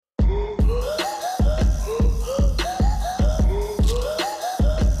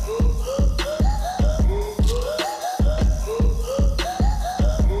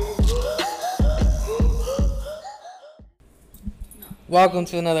Welcome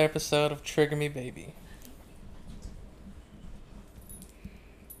to another episode of Trigger Me Baby.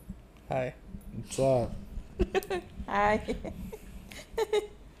 Hi. What's up? Hi.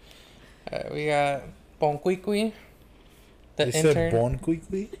 Alright, we got Bon Quickie, the You intern. said Bon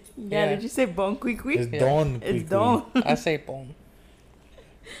Quickie? Yeah, did you say bon quick? It's Yeah. Don Quickie. It's don. I say Bon.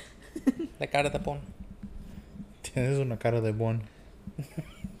 La cara de Bon. Tienes una cara de bon.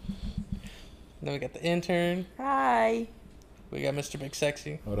 Then we got the intern. Hi. We got Mr. Big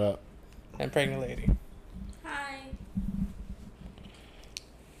Sexy What up? and Pregnant Lady. Hi.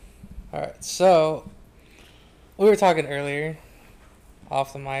 Alright, so we were talking earlier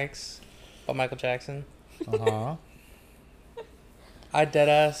off the mics about Michael Jackson. Uh-huh. I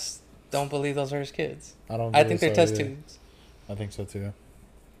deadass don't believe those are his kids. I don't I think they're believe test so either. tubes. I think so too.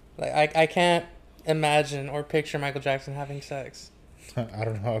 Like I can't imagine or picture Michael Jackson having sex. I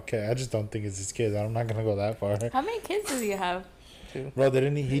don't know. Okay, I just don't think it's his kids. I'm not gonna go that far. How many kids does he have? Too. Bro,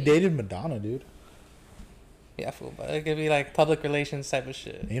 didn't he dated Madonna, dude? Yeah, fool, but it could be like public relations type of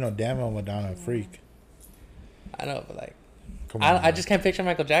shit. You know damn well Madonna a freak. I know, but like Come on. I just can't picture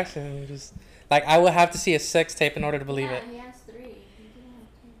Michael Jackson. Just like I would have to see a sex tape in order to believe it. He has 3. He didn't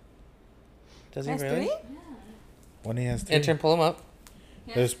have Does he Has really? 3? 2. Yeah. When he has 3. Intern, pull him up.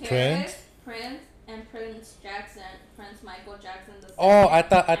 He There's has Prince. Prince, and Prince Jackson. Prince Michael Jackson. The Oh,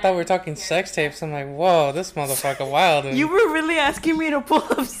 second, I thought we were and talking Paris sex tapes. Jackson. I'm like, whoa, this motherfucker wild. You were really asking me to pull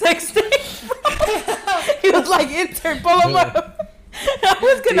up sex tapes? He was like, intern, pull them up. I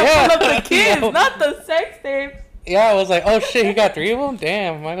was going to Yeah. pull up the kids, Yo. not the sex tapes. Yeah, I was like, oh shit, he got 3 of them.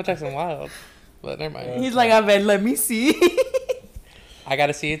 Damn, Michael Jackson wild. But never mind. He's like, I bet, let me see. I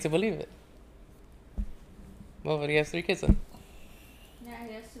gotta see it to believe it. Well, but he has 3 kids then. Yeah,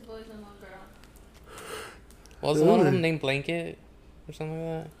 he has 2 boys and 1 girl. Wasn't one of them Really? named Blanket or something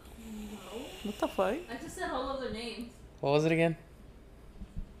like that? No. What the fuck? I just said all of their names. What was it again?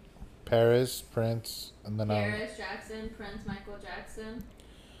 Paris, Prince, and then Paris Jackson, Prince Michael Jackson,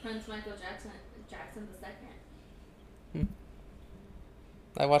 Prince Michael Jackson, Jackson the second.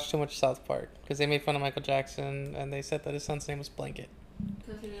 I watched too much South Park because they made fun of Michael Jackson and they said that his son's name was Blanket.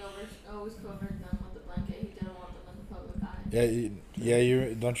 Because he always covered them with the blanket. He didn't want them in the public eye.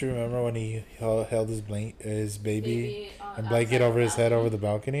 you don't you remember when he held his baby and blanket outside over the his head balcony. over the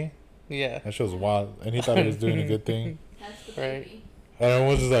balcony? Yeah. That shit was wild, and he thought he was doing a good thing. That's the Right. baby. And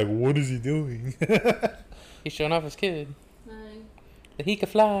everyone's just like, "What is he doing?" He's showing off his kid. Like, That he could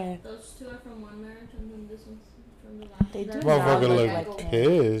fly. those 2 are from one marriage, and then this one's from the last. They do That's not Motherfucker the one look he look like dangled.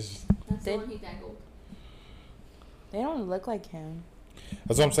 pissed. That's They- the one he dangled. They don't look like him.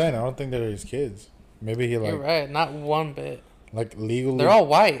 That's what I'm saying. I don't think they're his kids. Maybe he You're right. Not one bit. like legally. They're all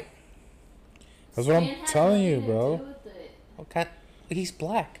white. That's what I'm Skin had telling you, nothing to bro. do with it. Okay. He's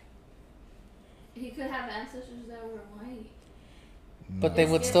black. He could have ancestors that were white. But they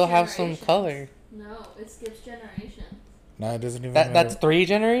Nah. would Skips still have some generations. color. No, it skips generations. Nah, it doesn't even. That's matter. 3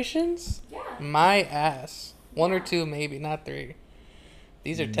 generations? Yeah. My ass. 1 or Yeah. 2 maybe, not 3.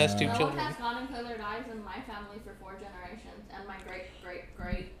 These are test tube Nah. No one children. has gotten colored eyes in my family for 4 generations, and my great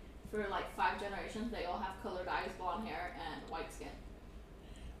for like 5 generations. They all have colored eyes, blonde hair, and white skin.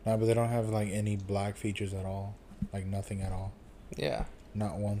 Nah, but they don't have like any black features at all. Like nothing at all. Yeah.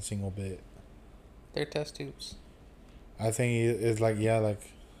 Not one single bit. They're test tubes. I think he is like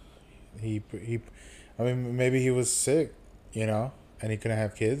he. I mean, maybe he was sick, and he couldn't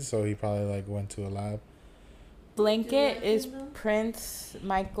have kids, so he probably like went to a lab. Blanket have is kids, though? Prince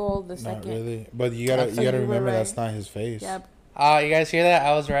Michael the Not second. really, but you gotta So you were remember right. that's not his face. Yep. You guys hear that?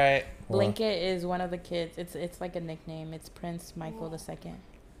 I was right. What? Blanket is one of the kids. It's like a nickname. It's Prince Michael the second.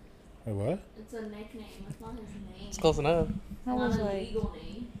 Wait, what? It's a nickname. It's not his name. It's close enough. It's I not was a like, legal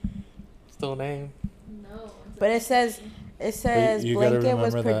name. Still a name. No. It's but a it says you gotta Blanket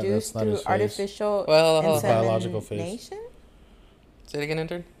was remember that produced that's not through his face. artificial Well, hold on. Biological face. insemination. Say it again,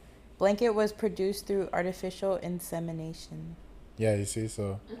 intern. Blanket was produced through artificial insemination. Yeah, you see,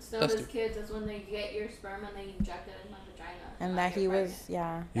 so It's still That's his kids. That's when they get your sperm and they inject it in my vagina. And I that get he pregnant. was,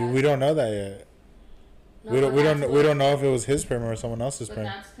 yeah. we don't know that yet. No, we but don't that's we what- don't know if it was his sperm or someone else's But sperm.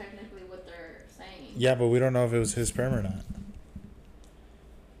 that's technically what they're saying. Yeah, but we don't know if it was his sperm or not.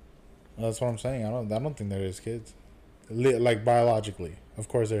 Well, that's what I'm saying. I don't think they're his kids. Like biologically, of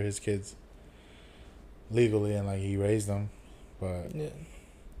course they're his kids. Legally, and like he raised them, but Yeah.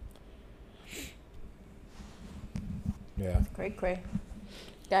 yeah. Great.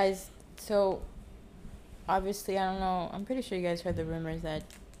 Guys, so obviously, I don't know. I'm pretty sure you guys heard the rumors that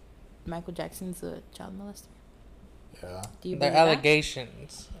Michael Jackson's a child molester. Yeah. Do you They're believe that?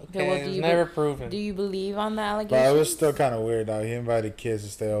 allegations. Okay, well, it do was you never be- proven. Do you believe on the But allegations? it was still kind of weird, though. He invited kids to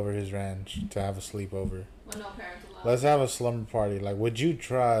stay over his ranch to have a sleepover. With no parents allowed. Let's have a slumber party. Like, would you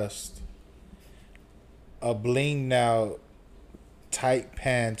trust a blinged out tight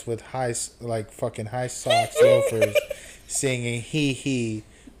pants with fucking high socks, loafers, singing hee hee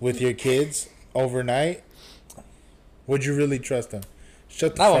with your kids overnight? Would you really trust them?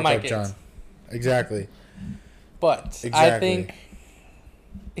 Shut the Not with fuck my up, kids. John. Exactly. But Exactly. I think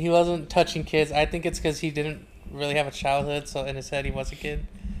he wasn't touching kids. I think it's because he didn't really have a childhood, so in his head he was a kid.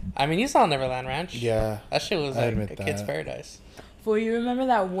 I mean, you saw Neverland Ranch. Yeah. That shit was I like admit a kid's that. paradise. Well, you remember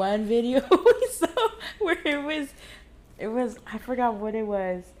that one video we saw where it was I forgot what it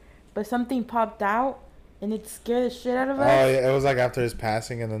was, but something popped out and it scared the shit out of Oh, us. yeah, it was like after his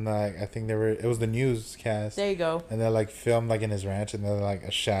passing, and then like I think it was the newscast. There you go. And they're like filmed like in his ranch, and then like a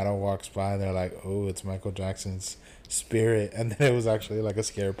shadow walks by, and they're like, "Oh, it's Michael Jackson's spirit," and then it was actually like a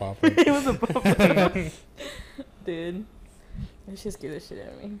scare pop up. It was a pop-up. Dude, that shit scared the shit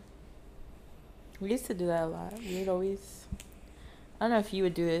out of me. We used to do that a lot. We would always, I don't know if you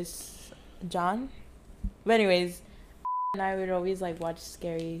would do this, John, but anyways, and I would always like watch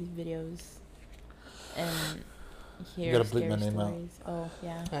scary videos and hear gotta bleep scary my name out. stories. Oh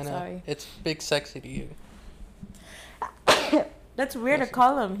yeah, I know. sorry. It's big sexy to you. That's weird to Listen.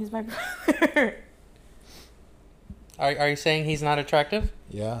 call him. He's my brother. Are you saying he's not attractive?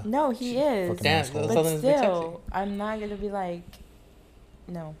 Yeah. No, he is. Fucking Damn, asshole. those But Southern's big still, I'm not gonna be like,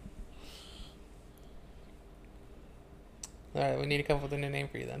 no. All right, we need to come up with a new name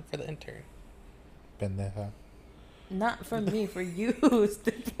for you then, for the intern. Pendeja. Not for me, for you,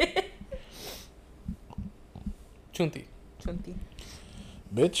 stupid. Chunti. 20.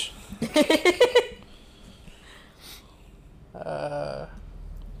 Bitch.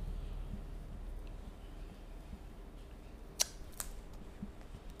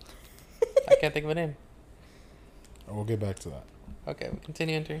 I can't think of a name. We'll get back to that. Okay, we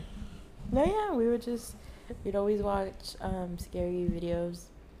continue intern. No, yeah, we'd always watch scary videos.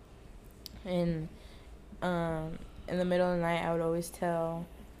 And in the middle of the night, I would always tell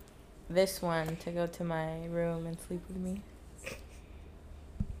this one to go to my room and sleep with me.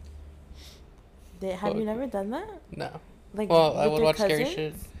 Have you never done that? No. Like, Well, I with would your watch scary cousins?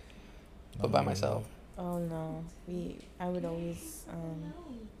 shit, but by myself. Oh no, I would always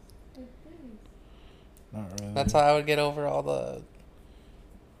Not really. That's how I would get over all the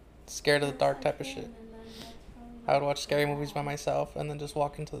scared of the dark type of shit. I would watch scary movies by myself and then just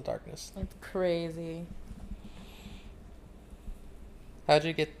walk into the darkness. It's crazy. How'd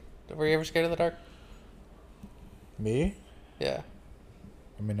you get... Were you ever scared of the dark? Me? Yeah.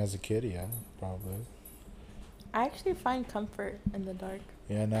 I mean, as a kid, yeah, probably. I actually find comfort in the dark.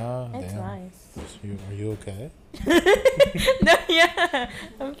 Yeah, no. It's Damn. nice. Are you okay? No, yeah,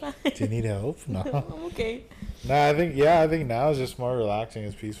 I'm fine. Do you need help? No. I'm okay. No, I think now is just more relaxing.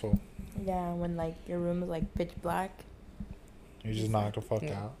 It's peaceful. Yeah, when like your room is like pitch black. You just knock the fuck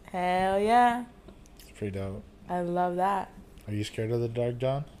Yeah. out. Hell yeah, It's pretty dope. I love that. Are you scared of the dark,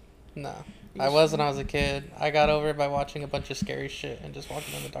 John? No. You I was when sure? I was a kid. I got over it by watching a bunch of scary shit and just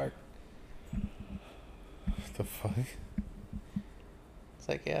walking in the dark. What the fuck? It's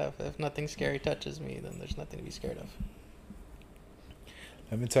like, yeah, if nothing scary touches me, then there's nothing to be scared of.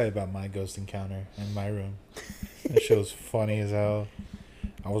 Let me tell you about my ghost encounter in my room. That shit was funny as hell.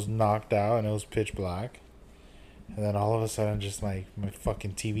 I was knocked out and it was pitch black. And then all of a sudden, just like my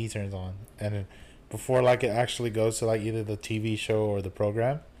fucking TV turns on. And then before like it actually goes to like either the TV show or the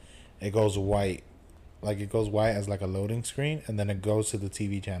program, it goes white. Like it goes white as like a loading screen, and then it goes to the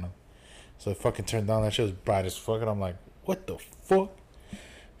TV channel. So it fucking turned on. That shit was bright as fuck. And I'm like, what the fuck?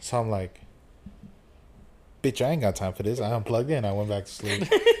 So I'm like, bitch, I ain't got time for this. I unplugged it and I went back to sleep.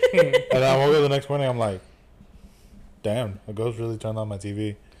 And then I woke up the next morning. I'm like, damn, a ghost really turned on my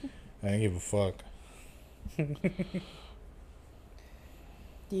TV. I didn't give a fuck.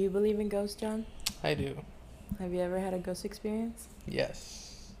 Do you believe in ghosts, John? I do. Have you ever had a ghost experience?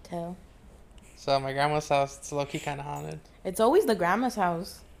 Yes. Tell. So my grandma's house, it's low-key kind of haunted. It's always the grandma's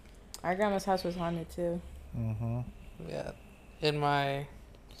house. Our grandma's house was haunted too. Mm-hmm. Yeah. In my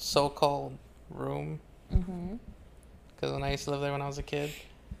so-called room, Mhm. because when I used to live there when I was a kid,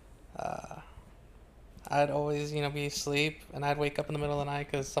 I'd always, be asleep, and I'd wake up in the middle of the night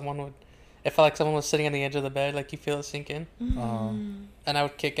because it felt like someone was sitting on the edge of the bed, like you feel it sink in, and I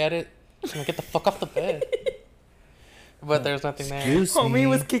would kick at it, and I'd get the fuck off the bed. But there's nothing there. Excuse Homie me.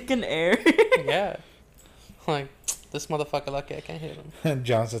 was kicking air. Yeah. Like, this motherfucker lucky I can't hit him.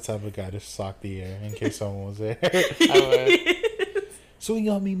 John's the type of guy to sock the air in case someone was there. I would. Swing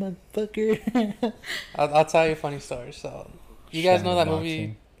on me, motherfucker. I'll tell you a funny story. So, you guys know that movie,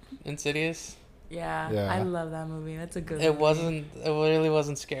 Boxing. Insidious? Yeah, Yeah. I love that movie. That's a good It movie. really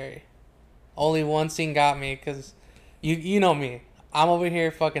wasn't scary. Only one scene got me because you know me. I'm over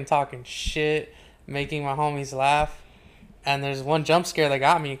here fucking talking shit, making my homies laugh, and there's one jump scare that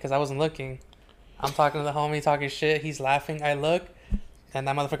got me because I wasn't looking. I'm talking to the homie, talking shit. He's laughing. I look, and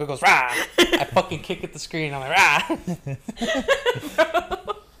that motherfucker goes rah. I fucking kick at the screen. I'm like rah.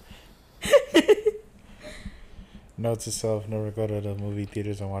 Note to self: never go to the movie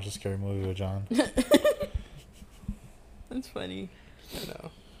theaters and watch a scary movie with John. That's funny. I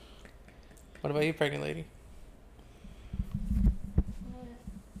know. What about you, pregnant lady?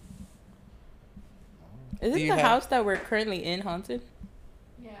 Isn't Do you the have- house that we're currently in haunted?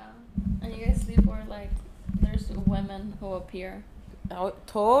 Yeah. And you guys sleep where, like, there's women who appear. I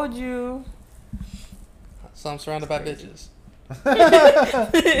told you. So I'm surrounded by bitches.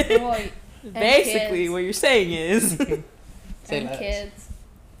 Boy, and Basically, kids. what you're saying is. Say And less. kids.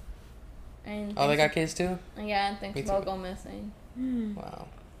 And Oh, they got things- kids too? Yeah, and things Me about too. go missing. Wow.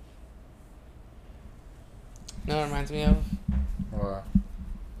 No, it reminds me of What?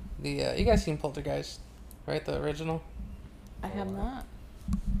 the you guys seen Poltergeist, right? The original. I have not.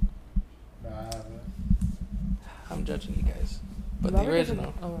 No, I haven't. I'm judging you guys, but Robert the original.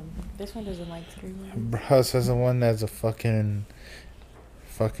 doesn't- Oh, this one doesn't like scary movies. Bro says the one that's a fucking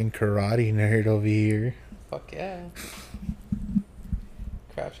karate nerd over here. Fuck yeah.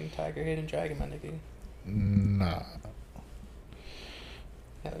 Crouching Tiger, Hidden Dragon, my nigga. Nah.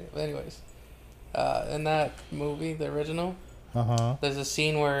 Hell yeah. But anyways, in that movie, the original, Uh-huh. there's a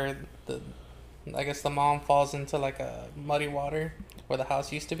scene where I guess the mom falls into like a muddy water where the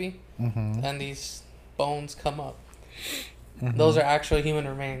house used to be, Mm-hmm. and these bones come up. Those are actual human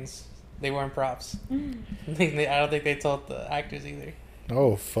remains. They weren't props. I don't think they told the actors either.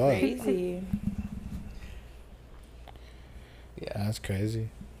 Oh, fuck. Crazy. Yeah. That's crazy.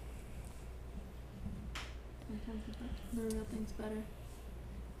 Sometimes the real thing's better.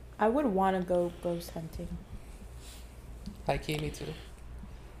 I would want to go ghost hunting. High key, me too.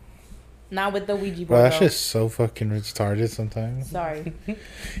 Not with the Ouija board. Bro, that's though. just so fucking retarded sometimes. Sorry.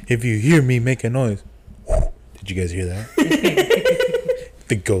 If you hear me make a noise, did you guys hear that?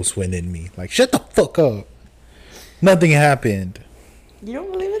 The ghost went in me. Like, shut the fuck up. Nothing happened. You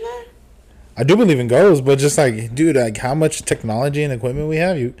don't believe in that? I do believe in ghosts, but just like, dude, like how much technology and equipment we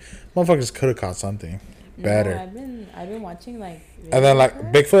have, you motherfuckers could have caught something better. No, I've been watching like. And then like videos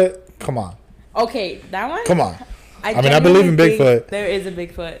of it. Bigfoot, come on, Okay, that one. come on. I mean, I genuinely believe in think Bigfoot. There is a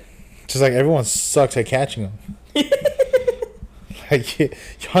Bigfoot. Just like everyone sucks at catching them. Like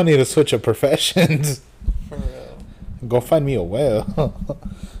y'all need to switch up professions. For real. Go find me a whale.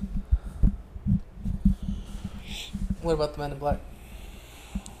 What about the Men in Black?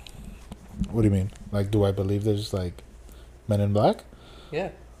 What do you mean? Like, do I believe there's like Men in Black? Yeah,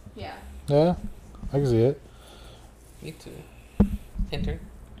 Yeah. Yeah, I can see it. me too. Intern.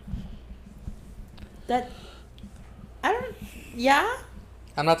 That. I don't. Yeah.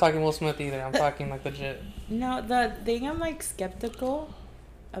 I'm not talking Will Smith either. I'm talking like legit. No, the thing I'm like skeptical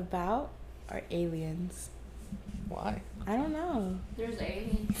about are aliens. Why? I don't know. There's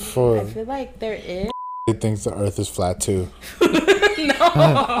aliens. I For feel like there is. she thinks the Earth is flat too.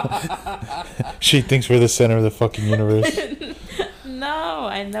 No. She thinks we're the center of the fucking universe. No,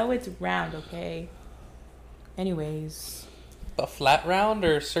 I know it's round. Okay. Anyways. A flat round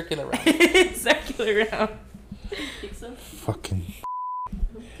or circular round? Circular round. Pizza. Fucking.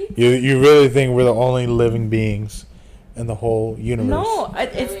 You really think we're the only living beings in the whole universe? No,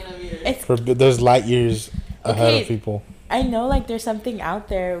 it's Alien of yours. it's. For there's light years ahead Okay. of people. I know like there's something out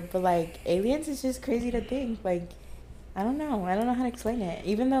there, but like aliens is just crazy to think. Like, I don't know. I don't know how to explain it.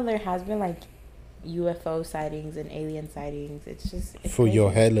 Even though there has been like UFO sightings and alien sightings, it's just. It's For your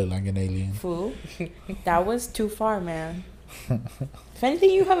crazy. head look like an alien. Fool. That was too far, man. If anything,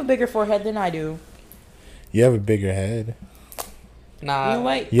 you have a bigger forehead than I do. You have a bigger head. Nah. You know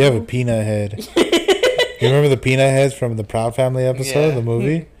what? You have a peanut head. You remember the peanut heads from the Proud Family episode, Yeah. the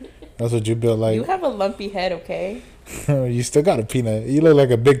movie? That's what you built like. You have a lumpy head, okay? You still got a peanut. You look like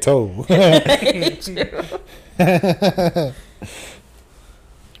a big toe.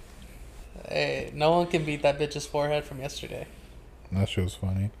 Hey, no one can beat that bitch's forehead from yesterday. That shit was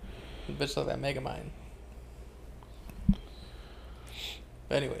funny. The bitch looked like Megamind.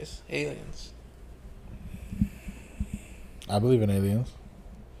 But anyways, aliens. I believe in aliens.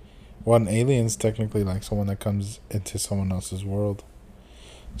 Well, an alien's technically like someone that comes into someone else's world.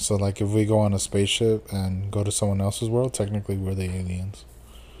 So, like, if we go on a spaceship and go to someone else's world, technically we're the aliens.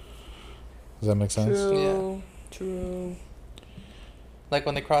 Does that make sense? True. True. Like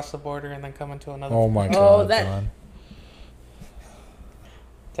when they cross the border and then come into another. Oh my Oh, god, that- John.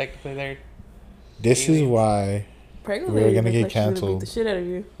 Technically, they're. This is aliens. why Pregnant We were lady gonna looked get like she would've beat canceled. the shit out of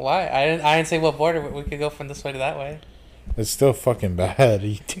you. Why? I didn't say what border. We could go from this way to that way, It's still fucking bad.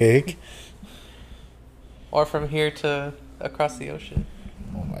 You take. or from here to across the ocean.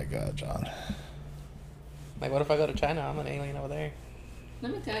 Oh my god, John. Like, what if I go to China? I'm an alien over there.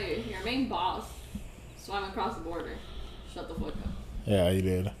 Let me tell you, your main boss swam across the border. Shut the fuck up. Yeah, you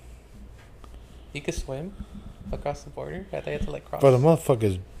did. You could swim across the border. I think you have to like cross. But the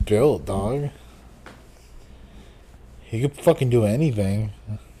motherfucker's built, dog. He could fucking do anything.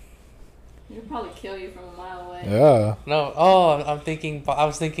 He could probably kill you from a mile away. Yeah. No. Oh, I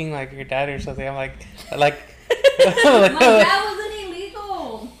was thinking like your dad or something. I'm like. My dad wasn't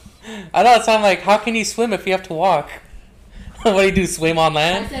illegal. I know. It sounds like, how can you swim if you have to walk? What do you do? Swim on I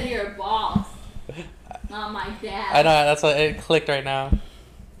land? said your boss, not my dad. I know. That's what it clicked right now.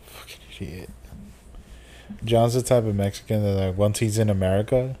 Fucking shit. John's the type of Mexican that like once he's in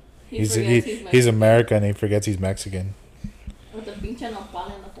America, he's American and he forgets he's Mexican. With the pinche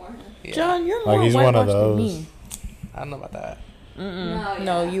nopal in the forehead. Yeah. John, you're Like, more he's one of whitewashed than those. me. I don't know about that. Mm-mm. No,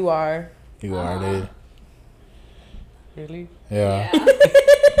 No, you are. You are, dude. Really? Yeah.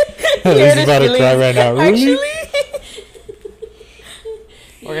 Here He's about to cry right now. Really? Actually,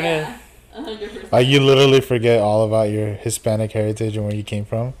 We're gonna- 100%. Like, you literally forget all about your Hispanic heritage and where you came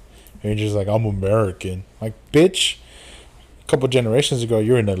from. And you're just like, I'm American. Like, bitch, a couple generations ago,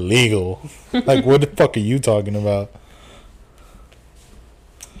 you're an illegal. Like, what the fuck are you talking about?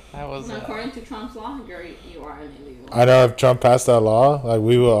 That was. And according to Trump's law, you are an illegal. I know if Trump passed that law, like,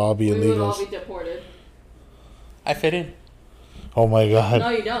 we will all be We would all illegals. be deported. I fit in. Oh my god. No,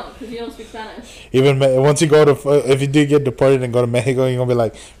 you don't, because you don't speak Spanish. Even once you go to, if you do get deported and go to Mexico, you're gonna be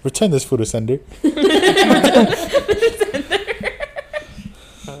like, return this food sender.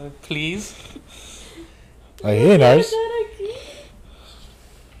 Please. Like, he ain't ours.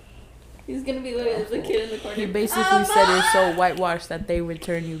 He's gonna be like the kid in the corner. he basically said you're so whitewashed that they would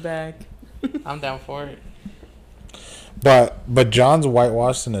turn you back. I'm down for it. But John's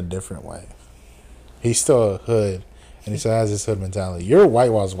whitewashed in a different way. He's still a hood, and he still has this hood mentality. You're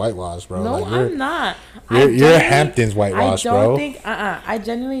whitewashed, bro. No, Like, you're, I'm not. You're Hamptons whitewashed, I don't bro. think. I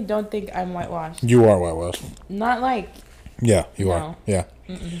genuinely don't think I'm whitewashed. You are whitewashed. Not like. Yeah, you No. are. Yeah,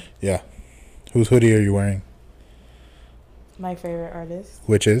 Mm-mm. yeah. Whose hoodie are you wearing? My favorite artist,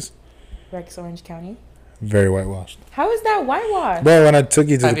 Which is Rex Orange County. very whitewashed. How is that whitewashed? Bro, when I took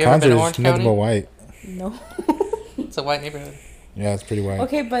you to Have the you ever been to concert, Orange it's nothing but County? white. No. It's a white neighborhood. Yeah, it's pretty white.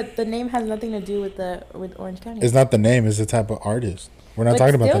 Okay, but the name has nothing to do with Orange County. It's not the name; it's the type of artist. We're not but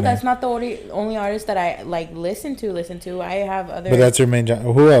talking still, about the name. that's not the only artist that I like listen to. I have other. But that's your main.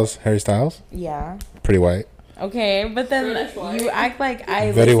 Who else? Harry Styles. yeah. Pretty white. Okay, but then British white. you act like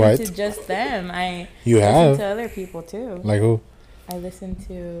I Very listen white. to just them. I You listen have to other people too. like who? I listen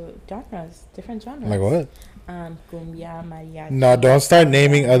to genres, different genres. Like what? Cumbia, mariachi. No, don't start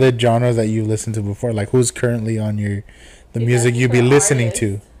naming other genres that you listened to before. Like who's currently on the Because music you be for listening artists.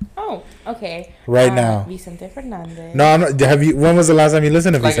 to Oh, okay. right now. Vicente Fernandez. No, I'm not, have you? When was the last time you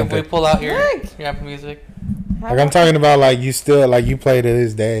listened to Like if we Vicente? pull out your Look. Apple Music. How Like I'm about- talking about like you still like you play to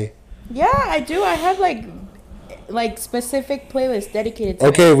this day. Yeah, I do. I have like specific playlists dedicated to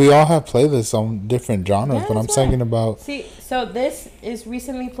Okay, it. we all have playlists on different genres, Yeah, but I'm that's fine. talking about See, so this is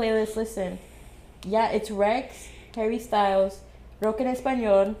recently playlist. Listen, yeah, it's Rex, Harry Styles, rock en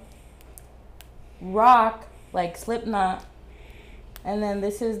español, rock like Slipknot, and then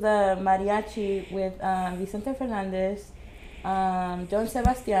this is the mariachi with Vicente Fernandez, John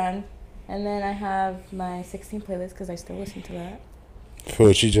Sebastian, and then I have my 16 playlist because I still listen to that.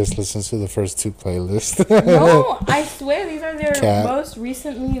 food. She just listens to the first two playlists. No, I swear these are their Cat. most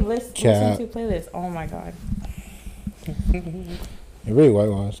recently listened Cat. to playlists. Oh my god, You're really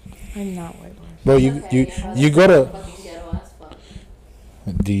whitewashed, I'm not whitewashed. bro. You go to. Fucking ghetto as fuck.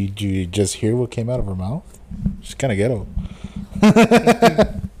 Did you just hear what came out of her mouth? She's kind of ghetto.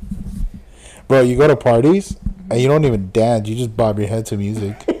 Bro, you go to parties and you don't even dance. You just bob your head to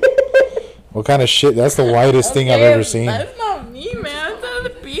music. What kind of shit? That's the whitest thing I've Okay, ever seen. That's not me, man. That's other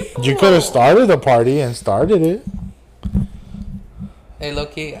people. You could have started the party and started it. Hey,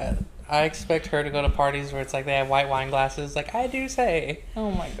 Loki, I expect her to go to parties where it's like they have white wine glasses. Like I do say. Oh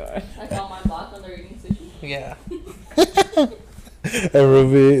my god. I call my block when they're eating sushi. Yeah. And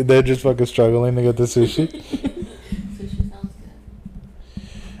Ruby, they're just fucking struggling to get the sushi. Sushi sounds good.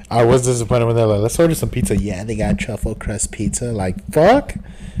 I was disappointed when they're like, let's order some pizza. Yeah, they got truffle crust pizza. Like, fuck.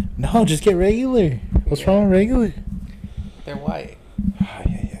 No, just get regular. What's wrong with regular? They're white.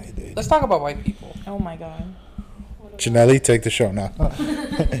 Yeah, dude. Let's talk about white people. Oh my god. Janelli, take the show now.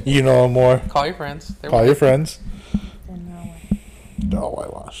 You know more. Call your friends. They're Call white. your friends. They're not white. They're all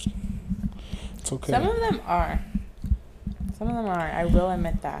whitewashed. It's okay. Some of them are. Some of them are. I will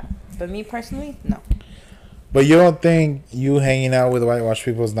admit that. But me personally, no. But you don't think you hanging out with whitewashed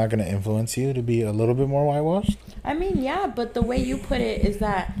people is not going to influence you to be a little bit more whitewashed? I mean, yeah, but the way you put it is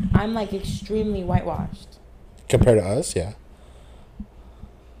that I'm like extremely whitewashed. Compared to us, yeah.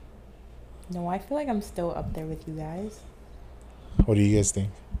 No, I feel like I'm still up there with you guys. What do you guys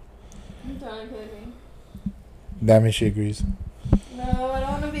think? I'm trying to include me. That means she agrees. No, I don't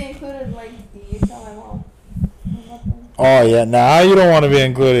want to be included like you tell my mom. Oh, yeah. Now you don't want to be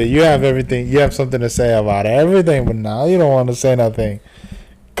included. You have everything. You have something to say about everything, but now you don't want to say nothing.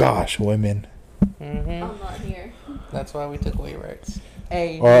 Gosh, women. Mm-hmm. I'm not here. That's why we took away rights.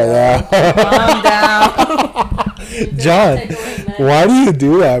 Hey, Oh, yeah. calm down. John, why do you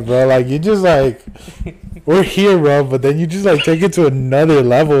do that, bro? Like, you just like, we're here, bro, but then you just like take it to another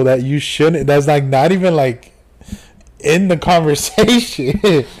level that you shouldn't. That's like not even like in the conversation.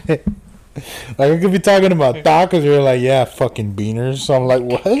 Like, I could be talking about tacos, you're like, yeah, fucking beaners. So I'm like,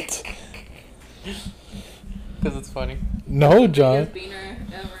 what? Because it's funny. No, John. Biggest beaner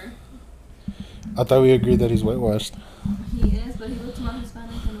ever. I thought we agreed that he's whitewashed. He is, but he looks more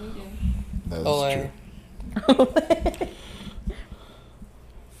Hispanic than we do. That's Ole. true.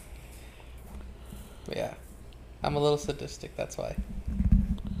 Yeah. I'm a little sadistic, that's why.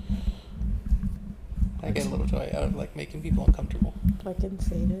 I get a little joy out of like making people uncomfortable. Fucking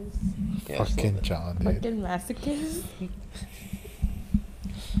sadist. Yeah, just a little Fucking bit. John, dude. Fucking masochist.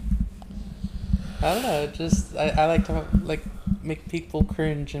 I don't know, just I like to like make people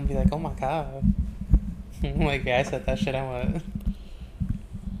cringe and be like, oh my god. Like, yeah, I said that shit, I want.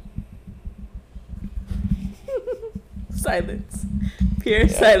 Silence. Pure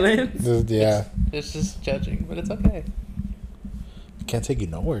silence. Yeah. It's just judging, but it's okay. Can't take you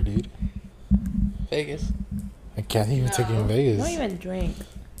nowhere, dude. Vegas. I can't even take you in No. Vegas. Don't even drink.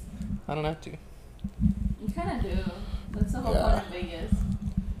 I don't have to. You kind of do. That's the whole Yeah. point of Vegas.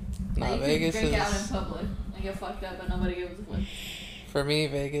 Nah, Like, you Vegas can drink out in is, public and get fucked up and nobody gives a fuck. for me,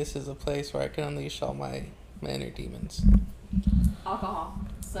 Vegas is a place where I can unleash all my inner demons. Alcohol.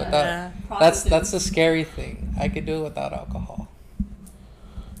 So But that- Yeah. That's the scary thing. I could do it without alcohol.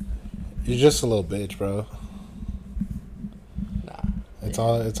 You're just a little bitch, bro. Nah. It's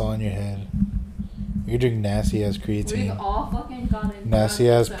all in your head. You drink nasty ass We've creatine, all fucking gotten nasty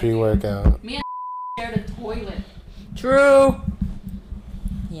drunk ass so pre-workout. Me and shared a toilet. True.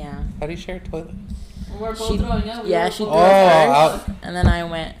 Yeah. How do you share a toilet? When we're both She- throwing up. yeah, were she both threw Oh, up I'll- first, and then I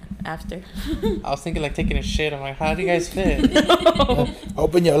went after. I was thinking like taking a shit. I'm like, how do you guys fit?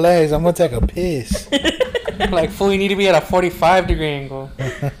 Open your legs. I'm gonna take a piss. Like, fool, you need to be at a 45 degree angle.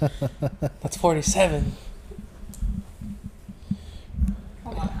 That's 47.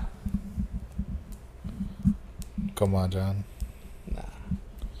 Come on. Come on, John. Nah.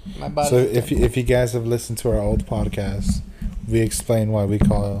 My body. So if you guys have listened to our old podcast, we explain why we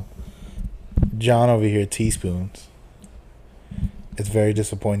call John over here teaspoons. It's very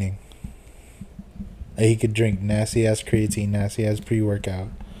disappointing. And he could drink nasty ass creatine, nasty ass pre-workout.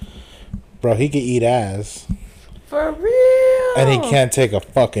 Bro, he could eat ass. For real. And he can't take a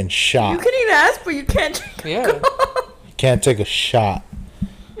fucking You shot. can eat ass, but you can't drink. Yeah. He can't take a shot.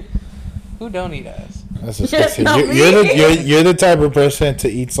 Who don't eat ass? That's disgusting. Not You're the type of person to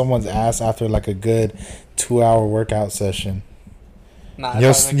eat someone's ass after like a good 2-hour workout session. Nah.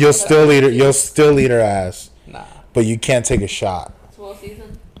 You'll if I make you'll it- still eat her. You'll still eat her ass, Nah. but you can't take a shot. Swole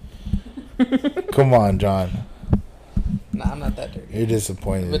season. Come on, John. Nah, I'm not that dirty. You're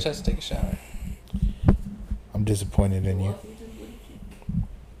disappointed. Bitch has to take a shower. I'm disappointed in you. Swole season.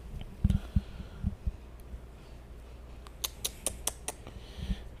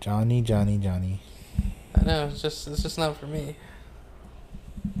 Johnny. I know. It's just not for me.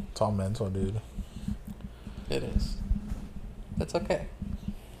 It's all mental, dude. It is. It's okay.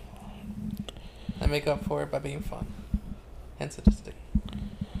 I make up for it by being fun and sadistic.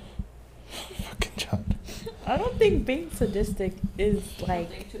 Fucking John. I don't think being sadistic is like.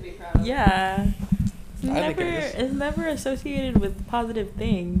 Something to be proud of. Yeah. It's I think never. it is. It's never associated with positive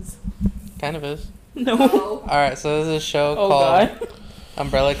things. Kind of is. No. Oh. All right. So there's a show Oh called God.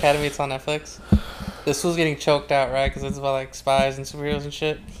 Umbrella Academy. It's on Netflix. This was getting choked out, right? Because it's about like spies and superheroes and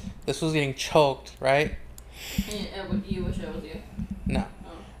shit. This was getting choked, right? And would you wish it was you? No. Oh.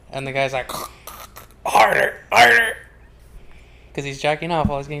 And the guy's like, harder. Because he's jacking off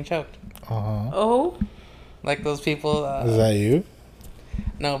while he's getting choked. Oh, Like those people. Is that you?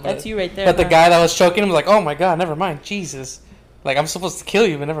 No, but that's you right there. But the huh? guy that was choking him was like, oh my god, never mind. Jesus. Like, I'm supposed to kill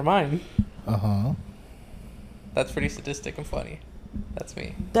you, but never mind. That's pretty sadistic and funny. That's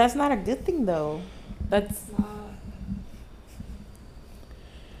me. That's not a good thing though. That's It's not.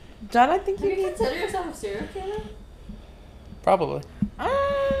 John. I think Do you you need. consider yourself a serial killer? Probably.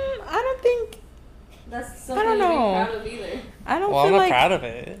 I don't think. That's I something don't to be know. proud of either. I don't Well, I'm feel not like. proud of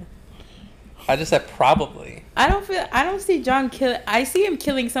it. I just said probably. I don't see John kill. I see him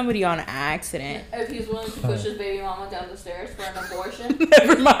killing somebody on accident. If he's willing to push his baby mama down the stairs for an abortion,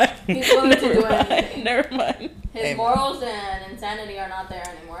 Never mind. he's willing to do anything. Never mind. His Hey, morals and insanity are not there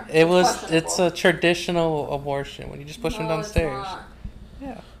anymore. It's a traditional abortion when you just push them downstairs. It's not.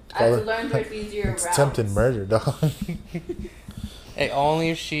 Yeah. I've learned there's easier It's routes. attempted murder, dog. Hey, only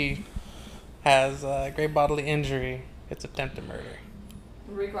if she has great bodily injury, it's attempted murder.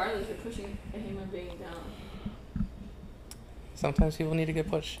 Regardless, you're pushing a human being down. Sometimes people need to get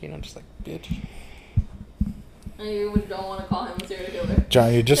pushed, just like, bitch. And you don't want to call him a serial killer.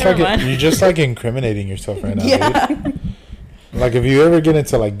 John, you're just Never mind. you're just like incriminating yourself right now, Yeah. dude. Like if you ever get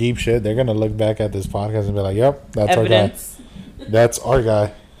into like deep shit, they're gonna look back at this podcast and be like, "Yep, that's Evidence. our guy. That's our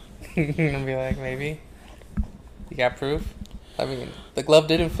guy." And be like, maybe. You got proof? I mean, the glove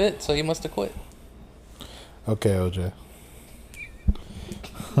didn't fit, so you must have quit. Okay, OJ.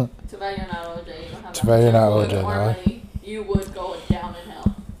 Too bad you're not OJ. You don't have Too bad you're not OJ, Or no. money. You would go down in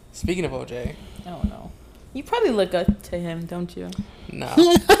hell. Speaking of OJ, I don't know. You probably look up to him, don't you? no.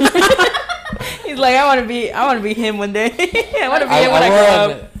 He's like, I want to be him one day. I want to be him when I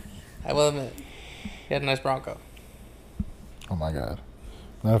grow up. I will admit, he had a nice Bronco. Oh my god,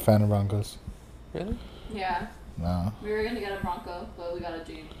 not a fan of Broncos. Really? Yeah. No. We were going to get a Bronco, but we got a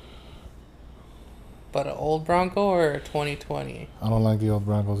Jeep. But an old Bronco or a 2020? I don't like the old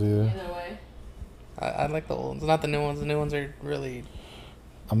Broncos either. Either way. I like the old ones, not the new ones. The new ones are really.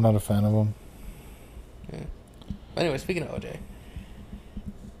 I'm not a fan of them. Yeah. But anyway, speaking of OJ,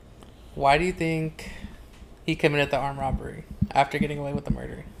 why do you think he committed the armed robbery after getting away with the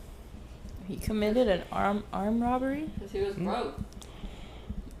murder? He committed an arm robbery. Because he was broke.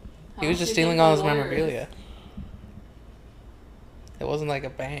 He was just stealing all his memorabilia. It wasn't like a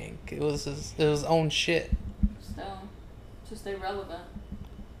bank. It was his own shit. Still, to stay relevant.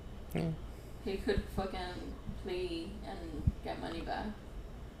 Yeah. He could fucking plea and get money back.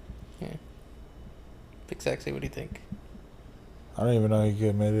 Yeah. Big Sexy, what do you think? I don't even know he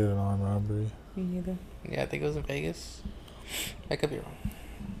committed an armed robbery. Me neither. Yeah, I think it was in Vegas. I could be wrong.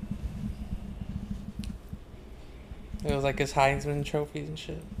 It was like his Heisman trophies and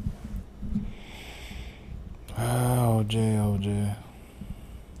shit. OJ.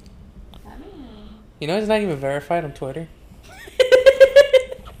 I mean, You know he's not even verified on Twitter.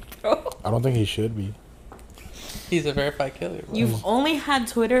 Bro. I don't think he should be. He's a verified killer. Bro. You've only had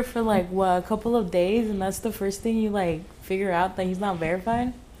Twitter for like what, a couple of days, and that's the first thing you like figure out that he's not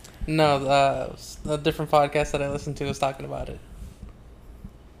verified. No, a different podcast that I listened to was talking about it.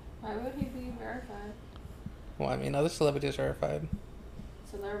 why would he be verified? Well, I mean, other celebrities are verified.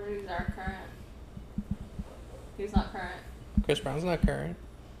 Celebrities are current. He's not current. Chris Brown's not current.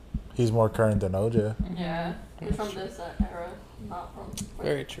 He's more current than OJ. Yeah. He's That's from this era, not from.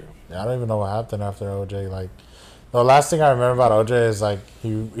 Very true. Yeah, I don't even know what happened after OJ. Like, the last thing I remember about OJ is like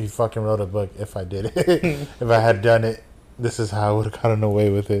he fucking wrote a book. If I did it, if I had done it, this is how I would have gotten away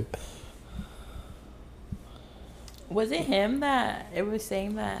with it. Was it him that it was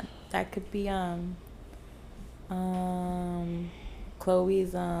saying that could be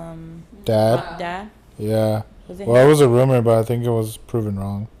Chloe's Dad. dad? Yeah. Was it Well, it him? was a rumor, but I think it was proven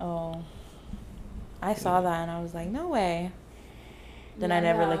wrong. Oh, I saw that and I was like, no way. Then I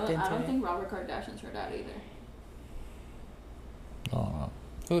never looked into I don't it. think Robert Kardashian's her dad either. Oh,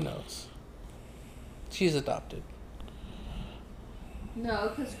 Who knows? She's adopted.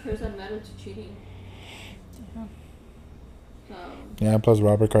 No, because Chris admitted to cheating. Yeah. So, yeah. Plus,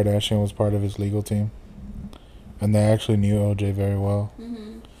 Robert Kardashian was part of his legal team, and they actually knew OJ very well.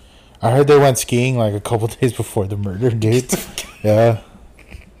 mm-hmm. I heard they went skiing like a couple days before the murder, dude. Yeah.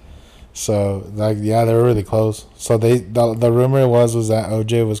 So like, yeah, they were really close. So the rumor was that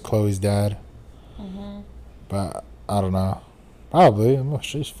OJ was Chloe's dad, Mm-hmm. but I don't know. Probably.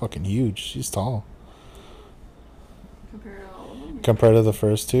 She's fucking huge. She's tall Compared to all of them. compared to the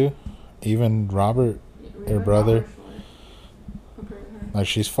first two. Even Robert, her brother. Robert's short compared to her. like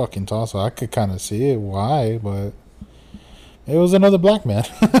she's fucking tall. So I could kind of see it why, but it was another black man.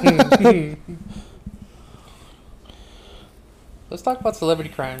 Let's talk about celebrity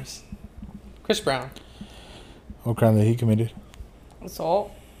crimes. Chris Brown. What crime that he committed?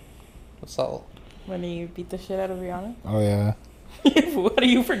 Assault. Assault. When you beat the shit out of Rihanna. Oh yeah. What do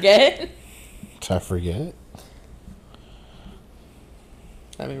you forget? I forget.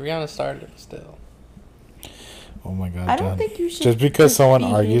 I mean, Rihanna started it still. Oh my god, I don't John. think you should. Just because someone be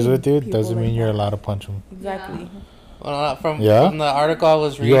argues hitting with you people doesn't like mean you're that. allowed to punch them. Exactly. Yeah. Well, from Yeah? from the article I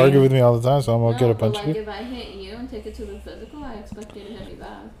was reading. You argue with me all the time, so I'm gonna get a No, but punch like you. if I hit you and take it to the physical, I expect you to hit me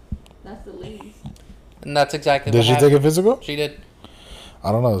back. That's the least. And that's exactly Did what she happened. take it physical? She did.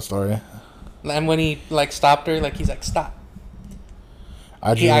 I don't know the story. And when he like stopped her, like he's like stop.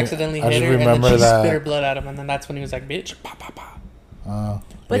 I He accidentally hit her, and then she spit her blood at him, and then that's when he was like, "Bitch, pa pa pa."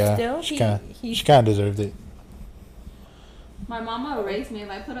 But yeah, still, she he kind of deserved it. My mama raised me. If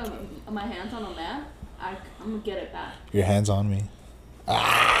I put my hands on a man, I'm gonna get it back. Your hands on me.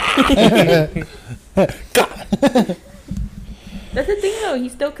 That's the thing, though. He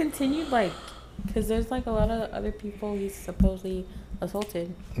still continued, like, because there's, like, a lot of other people he's supposedly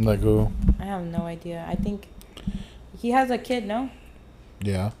assaulted. Like who? I have no idea. I think he has a kid, no?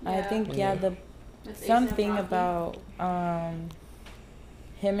 Yeah. I think, Yeah. It's something A$AP Rocky. about,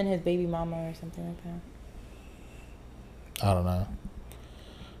 him and his baby mama or something like that. I don't know.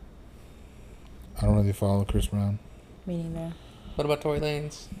 I don't really follow Chris Brown. Me neither. What about Tory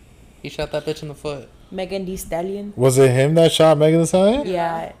Lanez? He shot that bitch in the foot. Megan Thee Stallion? Was it him that shot Megan Thee Stallion?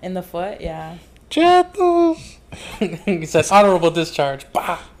 Yeah, in the foot, yeah. Chatos. He says honorable discharge.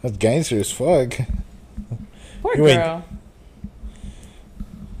 Bah. That's gangster as fuck. Poor You ain't- girl.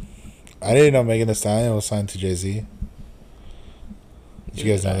 I didn't know Megan Thee Stallion was signed to Jay-Z. Did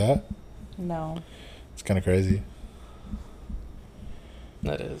you guys know that? No. It's kind of crazy.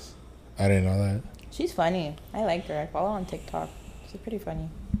 That is. I didn't know that. She's funny. I like her. I follow her on TikTok. She's pretty funny.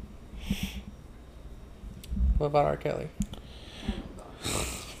 What about R. Kelly?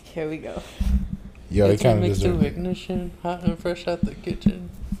 Here we go. Yo, he It's kind of mixed to deserved it. ignition, hot and fresh out the kitchen.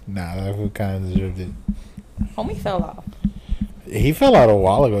 Nah, that fool kind of deserved it. Homie fell off. He fell out a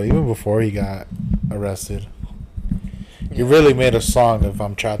while ago, even before he got arrested. He really made a song of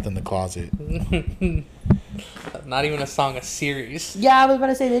 "I'm Trapped in the Closet." Not even a song, a series. Yeah, I was about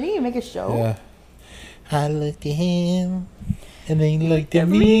to say, did he make a show? Yeah. I looked at him, and then he looked at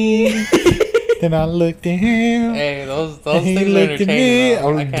me. Then I looked at him. Hey, those and he things are looked at me.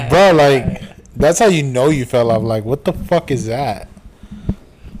 entertaining. Though. I can't- Bro, like, that's how you know you fell off. Like, what the fuck is that?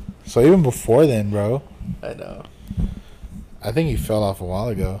 So even before then, bro, I know. I think he fell off a while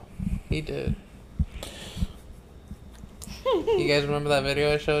ago. He did. You guys remember that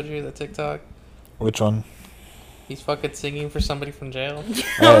video I showed you, the TikTok? Which one? He's fucking singing for somebody from jail.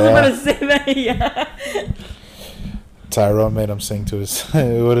 I was about to say that, yeah. Tyrone made him sing to his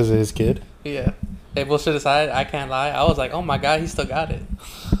what is it, his kid? Yeah. Hey, bullshit aside, I can't lie. I was like, oh my god, he still got it.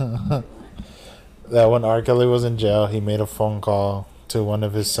 That when R. Kelly was in jail, he made a phone call to one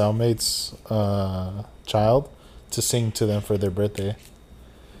of his cellmates' child to sing to them for their birthday.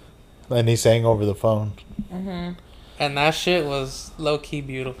 And he sang over the phone. Mm-hmm. And that shit was low key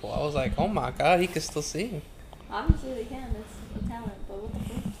beautiful. I was like, oh my god, he can still sing. Obviously they can. It's a talent. But what the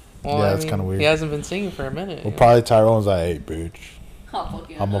fuck? Well, Yeah, I it's mean, kinda weird. He hasn't been singing for a minute. Well, you know? probably Tyrone's like, hey, bitch, I'll fuck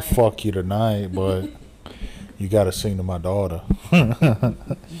you. I'm going to tonight. fuck you tonight, but you got to sing to my daughter.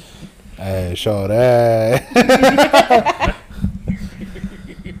 Hey, show that.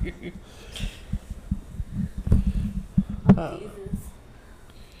 Jesus.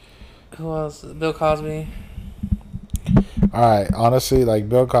 Who else? Bill Cosby. All right, honestly, like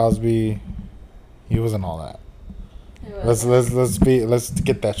Bill Cosby, he wasn't all that. Let's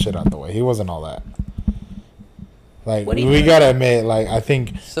get that shit out the way. He wasn't all that. Like What do you we think? gotta admit, like I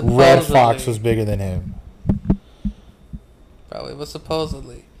think Red Supposedly. Fox was bigger than him. Probably, but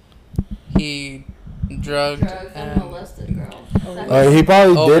supposedly he drugged Drugged and and molested girls. He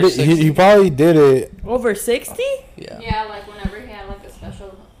probably Over did it. 60. He probably did it. Over 60? yeah. Yeah, like whenever he had like a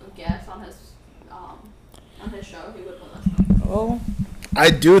special guest on his show, he would molest them. Oh.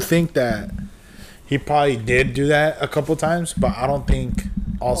 I do think that he probably did do that a couple times, but I don't think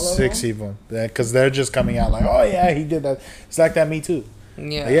all All of 6 of them, because they're just coming out like, oh yeah, he did that. It's like that Me Too.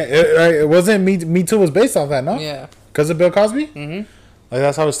 Yeah. Yeah, it wasn't Me Too was based off that, no? Yeah. Because of Bill Cosby? Mhm. Like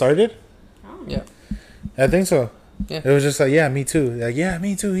that's how it started? Yeah. I think so. Yeah. It was just like, yeah, me too. Like, yeah,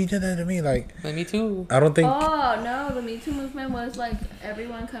 me too. He did that to me. Like, Me too. I don't think. Oh no, the Me Too movement was like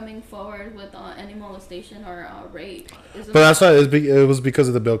everyone coming forward with any molestation or rape. Isn't But that's that- why it was because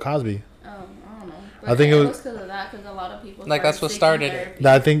of the Bill Cosby. I don't know. I think it was- because of that, because a lot of people. Like, that's what started it.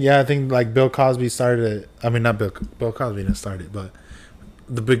 therapy. I think like Bill Cosby started it. I mean, not Bill Cosby didn't start it, but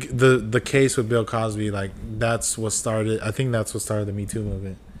the case with Bill Cosby, like that's what started. I think that's what started the Me Too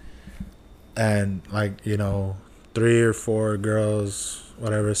movement. And like 3 or 4 girls,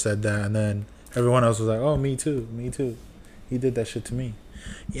 whatever, said that, and then everyone else was like, "Oh, me too, me too. He did that shit to me.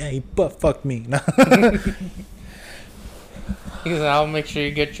 Yeah, he butt fucked me." He said, I'll make sure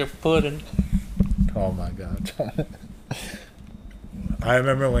you get your pudding. Oh my god. I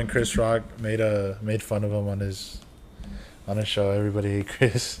remember when Chris Rock made fun of him on his On a show, everybody hate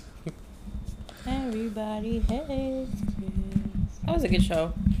Chris. Everybody hates Chris. That was a good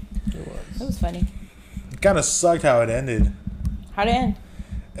show. It was funny. It kind of sucked how it ended. How'd it end?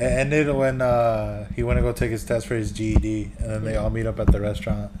 It ended when he went to go take his test for his GED, and then they all meet up at the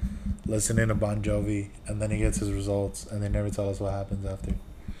restaurant, listening to Bon Jovi, and then he gets his results, and they never tell us what happens after.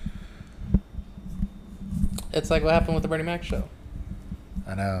 It's like what happened with the Bernie Mac show.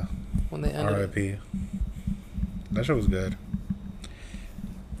 I know. When they ended. R.I.P. That show was good.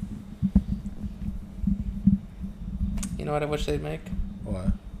 You know what I wish they'd make?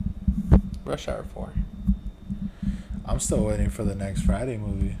 What? Rush Hour 4. I'm still waiting for the next Friday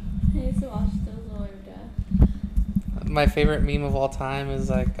movie. I used to watch those all your dad. My favorite meme of all time is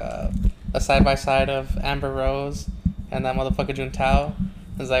like a side by side of Amber Rose and that motherfucker Juntao.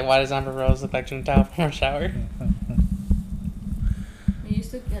 It's like, why does Amber Rose look like Juntao from Rush Hour? We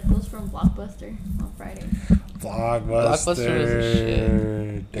used to get those from Blockbuster on Friday. Blockbuster. Blockbuster was a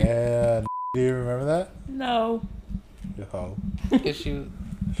shit. Damn. Do you remember that? No. Yo. Because I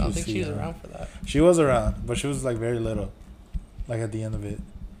don't think she was young. around for that. She was around, but she was like very little. Like at the end of it.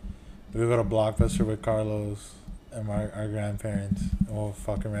 We would go to Blockbuster with Carlos and our grandparents, and we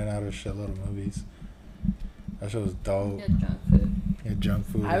fucking ran out of shitload of movies. That shit was dope. Get junk food. Yeah, junk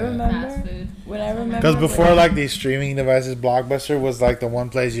food. I yeah. remember. Fast food. When I remember. Because before, like, these streaming devices, Blockbuster was, like, the one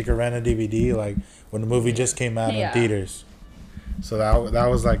place you could rent a DVD, like, when the movie just came out in theaters. So that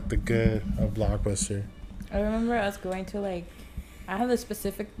was, like, the good of Blockbuster. I remember us going to, like, I have a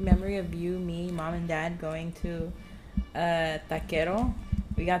specific memory of you, me, mom, and dad going to Taquero.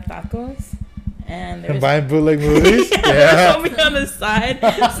 We got tacos. And there was buying bootleg movies? Yeah. somebody on the side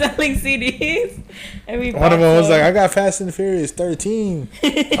selling CDs. And we One of them was some. like, I got Fast and Furious 13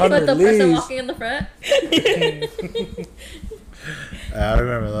 on But the person release. walking in the front. I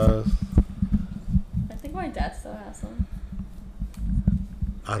remember those. I think my dad still has some.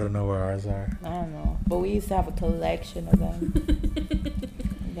 I don't know where ours are. I don't know. But we used to have a collection of them.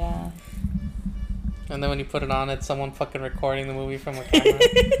 Yeah. And then when you put it on, it's someone fucking recording the movie from a camera.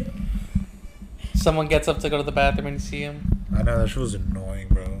 Someone gets up to go to the bathroom and you see him. I know, that shit was annoying,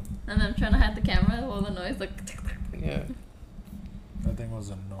 bro. And then trying to hide the camera, all the noise like. Yeah. That thing was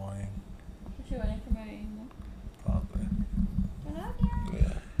annoying. Is she waiting for my email? Probably.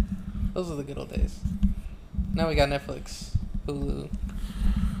 Yeah. Those are the good old days. Now we got Netflix, Hulu.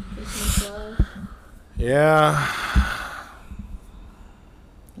 Christmas love. Yeah.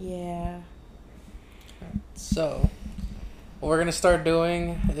 Yeah. So, what we're gonna start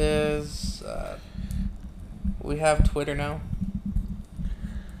doing is we have Twitter now.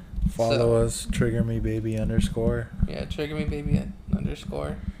 Follow us, Trigger Me Baby _. Yeah, Trigger Me Baby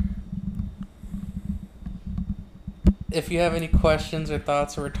 _. If you have any questions or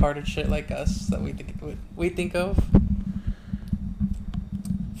thoughts or retarded shit like us that we think of,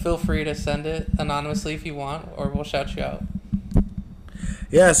 feel free to send it anonymously if you want, or we'll shout you out.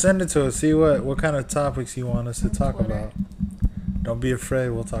 Yeah, send it to us. See what kind of topics you want us to On talk Twitter. about. Don't be afraid.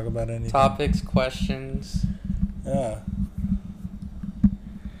 We'll talk about anything. Topics, questions. Yeah.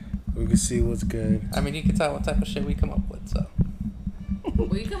 We can see what's good. I mean, you can tell what type of shit we come up with, so.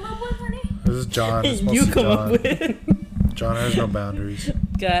 What you come up with, honey? This is John. It's You mostly come John. up with. John has no boundaries.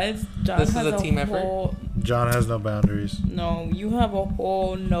 Guys, John This is has a team effort? whole, John has no boundaries. No, you have a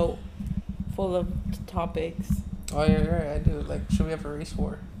whole note full of topics. Oh, yeah, you're right, I do. Like, should we have a race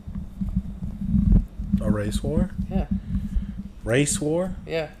war? A race war? Yeah. Race war?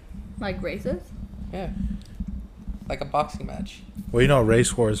 Yeah. Like races? Yeah. Like a boxing match. Well, you know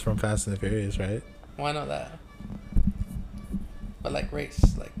race war is from Fast and the Furious, right? Well, I know that. But like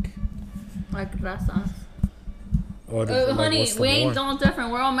race, like. Like razas. Or Honey, what's the we ain't war? all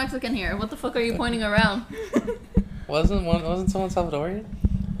different. We're all Mexican here. What the fuck are you pointing around? Wasn't someone Salvadorian?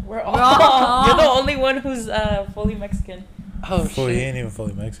 We're We're all- You're the only one who's fully Mexican. Oh, Full, he shit. ain't even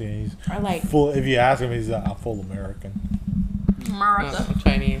fully Mexican. He's Or like full. If you ask him, he's full American. No, America. I'm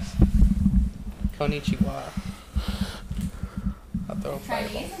Chinese. Konnichiwa. I'll throw a fireball.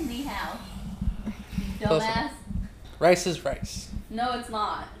 Chinese and ni hao. Close Dumbass. enough. Rice is rice. No, it's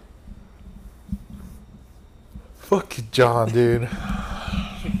not. Fuck John, dude.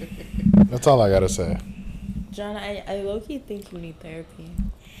 That's all I gotta say. John, I low-key think you need therapy.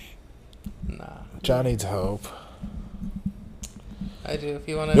 Nah. John needs help. I do. If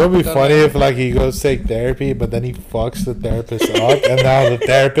you want to. It'll be funny if like he goes take therapy, but then he fucks the therapist up, and now the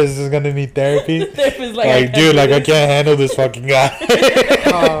therapist is gonna need therapy. Therapist's Like, dude, like I can't handle this fucking guy.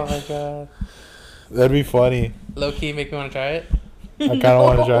 Oh my god. That'd be funny. Low key, make me want to try it. I kind of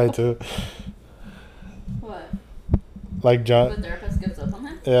want to try it too. What? Like The John. therapist gives up on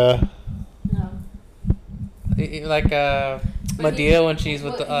him? Yeah. No. Like Medea when she's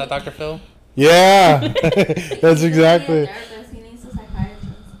with Dr. Phil. Yeah, that's exactly. He needs a psychiatrist.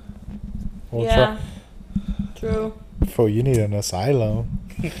 Well, Yeah. True. Bro, you need an asylum.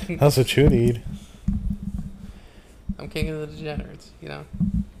 That's what you need. I'm king of the degenerates, you know.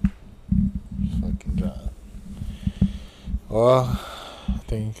 Fucking John. Well, I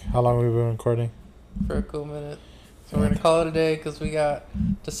think how long have we been recording? For a cool minute. So we're gonna call it a day because we got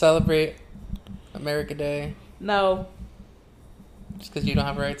to celebrate America Day. No. Just because you don't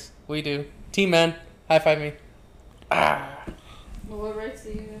have rights, we do. Team man, high five me. Ah, Well, what rights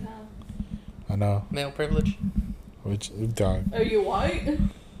do you have? I know. male privilege. Which dog? Are you white?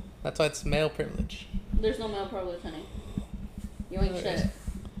 That's why it's male privilege. There's no male privilege, honey. You ain't There shit. is.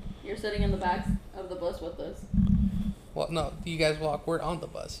 You're sitting in the back of the bus with us. Well, no, you guys walk. We're on the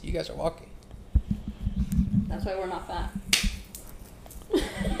bus. You guys are walking. That's why we're not fat.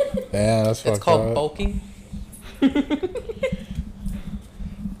 Yeah, that's It's fucked called up. bulking.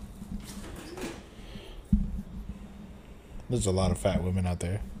 There's a lot of fat women out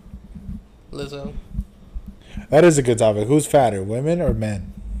there. Lizzo. That is a good topic. Who's fatter, women or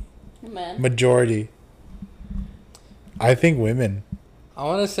men? Man. Majority. I think women. I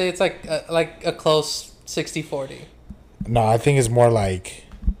want to say it's like a close 60-40. No, I think it's more like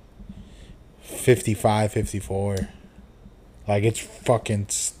 55, 54. Like, it's fucking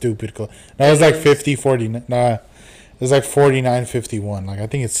stupid close. No, it's like 50, 40. Nah, it's like 49, 51. Like, I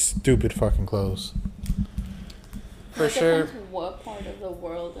think it's stupid fucking close. For It sure. depends what part of the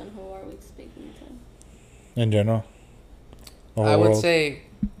world and who are we speaking to. In general. The I whole would world. say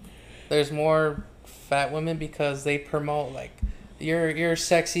there's more fat women because they promote like you're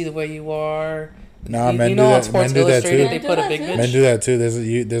sexy the way you are. Nah, you, men you do know that- on Sports men do that Illustrated too. they Men put do a that big too. bitch. Men do that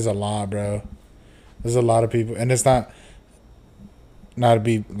too. There's a lot, bro. There's a lot of people, and it's not to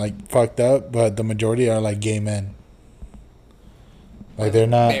be like fucked up, but the majority are like gay men. Like they're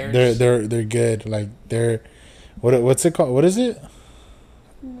not. Bears. They're good. Like they're what's it called? What is it?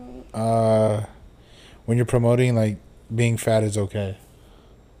 When you're promoting like being fat is okay,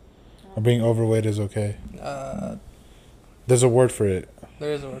 or being overweight is okay. There's a word for it.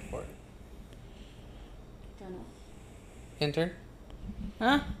 There is a word for it. I don't know. Intern.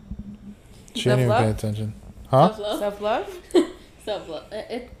 Huh? She didn't even pay Self-love? attention. Huh? Self-love? Self-love? Self-love.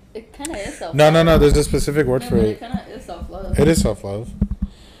 It kind of is self-love. No. There's a specific word No, for but it. it kind of is self-love. It is self-love.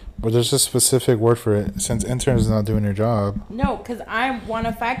 But there's a specific word for it. Since interns is not doing your job. No, because I want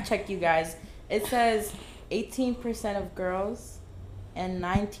to fact check you guys. It says 18% of girls and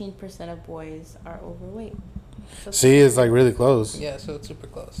 19% of boys are overweight. So See, it's like really close. Yeah, so it's super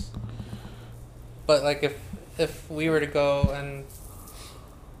close. But like if we were to go and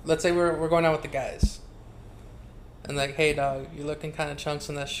let's say we're going out with the guys, and like, hey dog, you're looking kind of chunks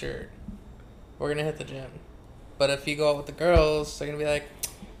in that shirt. We're gonna hit the gym. But if you go out with the girls, they're gonna be like,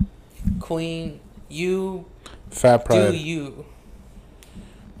 Queen, you Fat pride. do you.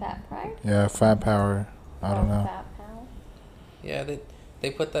 Fat pride? Yeah, fat power. I don't know. Fat power? Yeah, they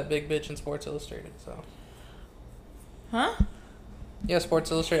put that big bitch in Sports Illustrated. So Huh? yeah,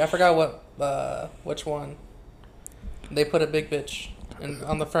 Sports Illustrated. I forgot which one. They put a big bitch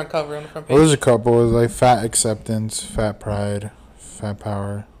on the front cover, on the front page. Well, there's a couple. It's like fat acceptance, fat pride, fat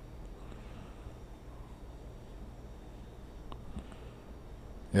power.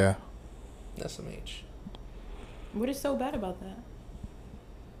 Yeah. SMH. What is so bad about that?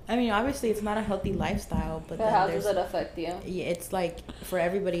 I mean, obviously, it's not a healthy lifestyle, but But then how there's... does it affect you? Yeah, it's like, for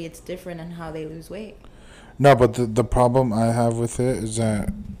everybody, it's different in how they lose weight. No, but the problem I have with it is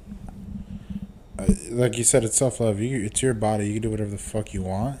that, like you said, it's self-love. It's your body. You can do whatever the fuck you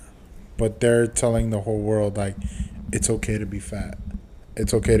want. But they're telling the whole world, like, it's okay to be fat.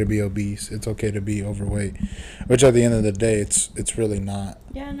 It's okay to be obese. It's okay to be overweight. Which at the end of the day, it's really not.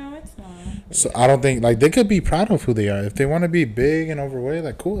 Yeah, no, it's not. So I don't think, like, they could be proud of who they are. If they want to be big and overweight,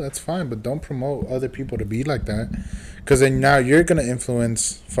 like, cool, that's fine. But don't promote other people to be like that. Because then now you're going to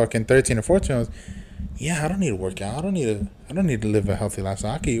influence fucking 13 or 14-year-olds. Yeah, I don't need to work out. I don't need to live a healthy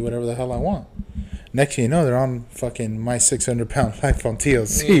lifestyle. I can eat whatever the hell I want. Next thing you know, they're on fucking My 600-Pound Life on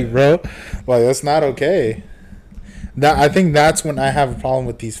TLC, bro. Like, that's not okay. I think that's when I have a problem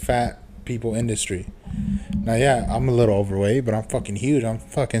with these fat people industry. Now, yeah, I'm a little overweight, but I'm fucking huge. I'm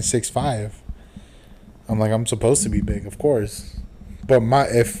fucking 6'5". I'm like, I'm supposed to be big, of course. But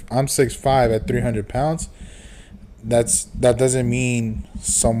if I'm 6'5" at 300 pounds, that doesn't mean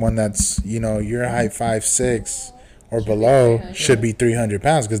someone that's, your height 5'6" or below should be 300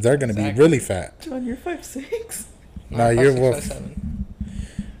 pounds, because they're going to be really fat. John, you're 5'6". No, you're 5'6",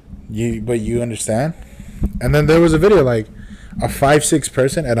 5'7". But you understand? And then there was a video like a 5'6"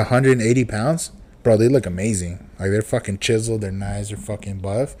 person at 180 pounds bro, they look amazing. Like, they're fucking chiseled, they're nice, they're fucking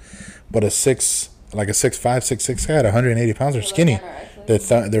buff. But a 6'5", 6'6" guy at 180 pounds are skinny.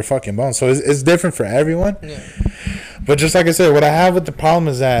 They're fucking bones. So it's different for everyone. Yeah. But just like I said, what I have with the problem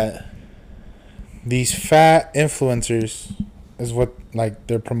is that these fat influencers is what, like,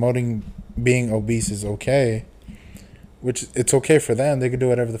 they're promoting being obese is okay. Which, it's okay for them. They can do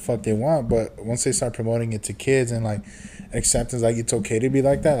whatever the fuck they want. But once they start promoting it to kids and, like, acceptance, like, it's okay to be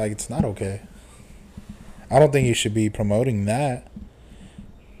like that, like, it's not okay. I don't think you should be promoting that.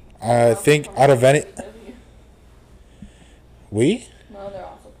 I think out of any... We? No, they're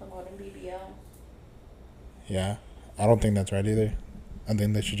also promoting BBL. Yeah. I don't think that's right either. I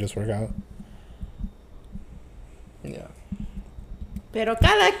think they should just work out. Yeah. Pero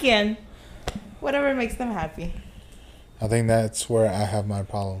cada quien. Whatever makes them happy. I think that's where I have my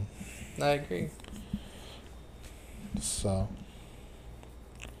problem. I agree. So.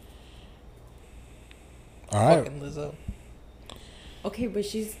 Alright. Fucking Lizzo. Okay, but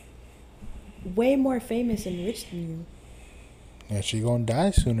she's way more famous and rich than you. Yeah, she gonna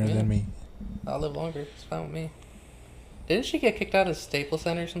die sooner Yeah. than me. I'll live longer. It's fine with me. Didn't she get kicked out of Staples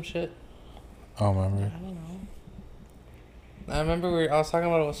Center or some shit? I don't remember. I don't know. I remember I was talking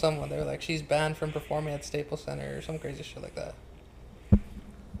about it with someone. They were like, she's banned from performing at Staples Center or some crazy shit like that. I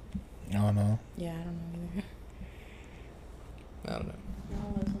don't know. Yeah, I don't know either. I don't know. No,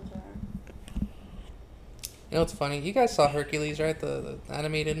 listen to her. You know what's funny? You guys saw Hercules, right? The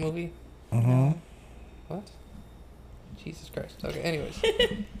animated movie? Mm-hmm. What? Jesus Christ. Okay, anyways.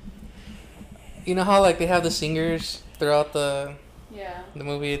 You know how, like, they have the singers throughout the Yeah.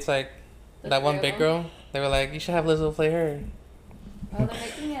 movie? It's like, The that one three big of them? girl. They were like, you should have Lizzo play her. Oh, they're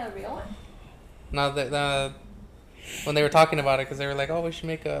making it a real one? No, when they were talking about it, because they were like, oh, we should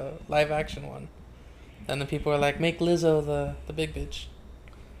make a live action one. And then people were like, make Lizzo the big bitch.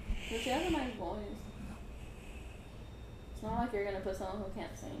 But she has a nice voice. It's not like you're gonna put someone who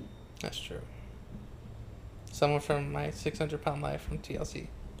can't sing. That's true. Someone from my 600-pound life from TLC.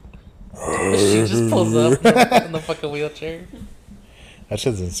 She just pulls up in the fucking wheelchair. That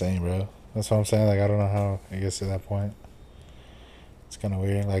shit's insane, bro. That's what I'm saying. Like, I don't know how it gets to that point. It's kind of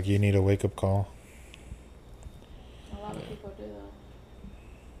weird. Like, you need a wake-up call. A lot of people do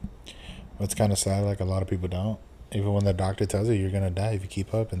that. It's kind of sad. Like, a lot of people don't. Even when the doctor tells you you're going to die if you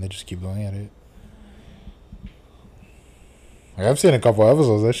keep up, and they just keep going at it. Like, I've seen a couple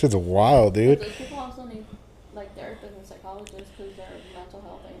episodes. That shit's wild, dude. But those people also need, like, therapists and psychologists because their mental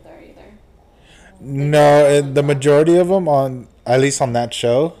health ain't there either. No, the majority of them at least on that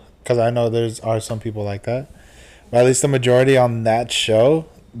show, because I know are some people like that, but at least the majority on that show,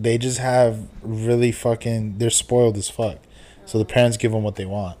 they just have really they're spoiled as fuck. So the parents give them what they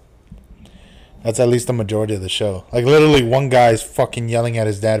want. That's at least the majority of the show. Like, literally, one guy's fucking yelling at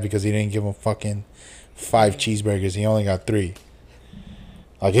his dad because he didn't give him fucking 5 cheeseburgers. He only got 3.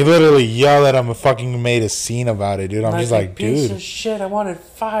 Like, he literally yelled at him and fucking made a scene about it, dude. I'm just like, piece dude. of shit, I wanted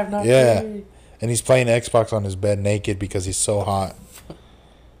 5, not Yeah. 3. And he's playing Xbox on his bed naked because he's so hot.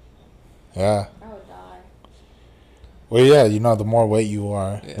 Yeah. I would die. Well, yeah, you know, the more weight you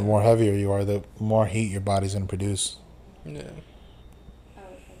are, Yeah. the more heavier you are, the more heat your body's going to produce. Yeah. I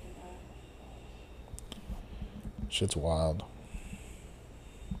would fucking die. Shit's wild.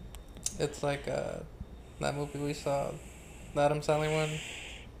 It's like that movie we saw, the Adam Sandler one,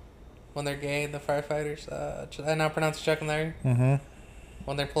 when they're gay, the firefighters. I now pronounce it Chuck and Larry. Mm-hmm.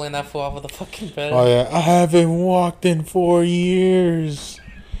 When they're pulling that fool off of the fucking bed. Oh, yeah. I haven't walked in 4 years.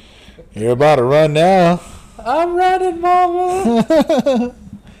 You're about to run now. I'm running, mama.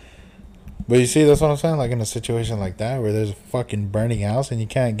 But you see, that's what I'm saying. Like, in a situation like that where there's a fucking burning house and you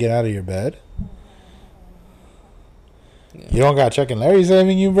can't get out of your bed. Yeah. You don't got Chuck and Larry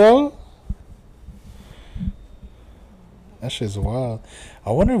saving you, bro? That shit's wild.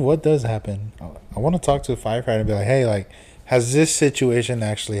 I wonder what does happen. I want to talk to a firefighter and be like, hey, like, has this situation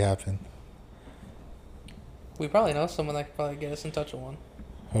actually happened? We probably know someone that could probably get us in touch with one.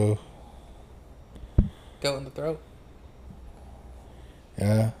 Who? Go in the throat.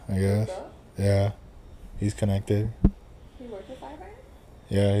 Yeah, I guess. Yeah. He's connected. He worked with firefighters?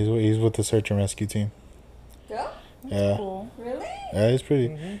 Yeah, he's with the search and rescue team. Yeah? Yeah. Cool. Really? Yeah, he's pretty.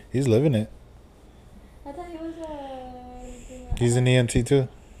 Mm-hmm. He's living it. I thought he was He's an EMT too.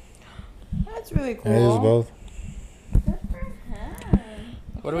 That's really cool. Yeah, he's both. Good for him.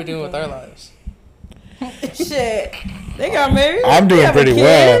 What are we doing with our lives? Shit. They got married. I'm They doing have a pretty kid.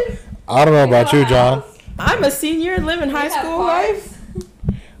 well. I don't know about you, John. I'm a senior living high We have school cars. life.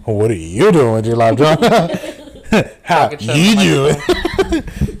 What are you doing with your life, John? How Fucking shut you the do it?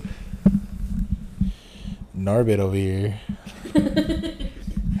 Norbit over here.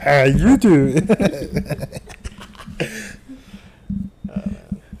 How you do?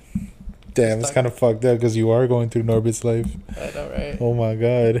 Man. Damn, it's kind of fucked up because you are going through Norbit's life. I know, right? Oh my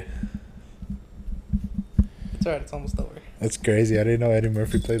god. It's alright, it's almost over. That's crazy. I didn't know Eddie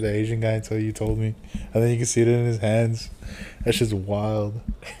Murphy played the Asian guy until you told me. And then you can see it in his hands. That's just wild.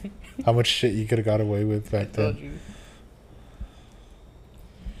 How much shit you could have got away with back then. You.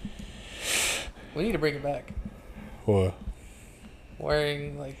 We need to bring it back. What?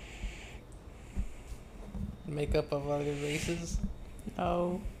 Wearing, like, makeup of other races.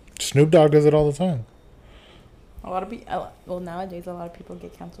 Oh. Snoop Dogg does it all the time. A lot of people. Well, nowadays a lot of people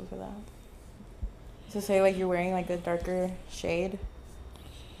get canceled for that. So say like you're wearing like a darker shade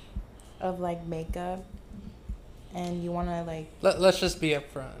of like makeup, and you wanna like. Let's just be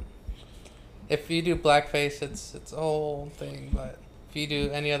upfront. If you do blackface, it's a whole thing. But if you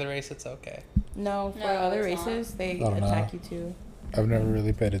do any other race, it's okay. No, for No, other it's races they I don't attack know. you too. I've never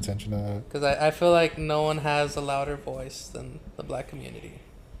really paid attention to that. Because I feel like no one has a louder voice than the black community,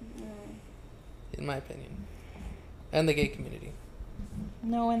 in my opinion, and the gay community.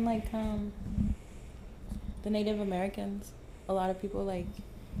 No, and like the Native Americans, a lot of people like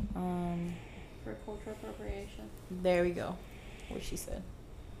For cultural appropriation. There we go. What she said.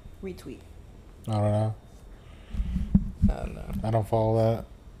 Retweet. I don't know. I don't know. I don't follow that.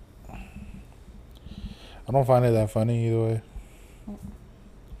 I don't find it that funny either way.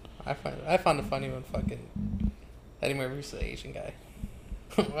 I found it funny when fucking Eddie Murphy's the Asian guy.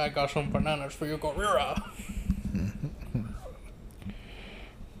 I got some bananas for your gorilla.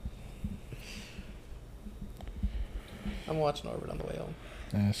 I'm watching Orbit on the way home.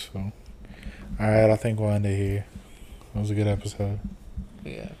 That's cool. Alright, I think we'll end it here. That was a good episode.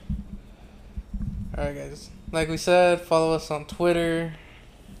 Yeah. Alright, guys. Like we said, follow us on Twitter.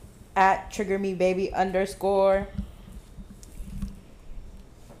 At @triggermebaby_.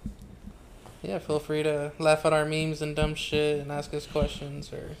 Yeah, feel free to laugh at our memes and dumb shit and ask us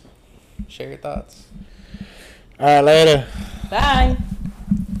questions or share your thoughts. Alright, later. Bye.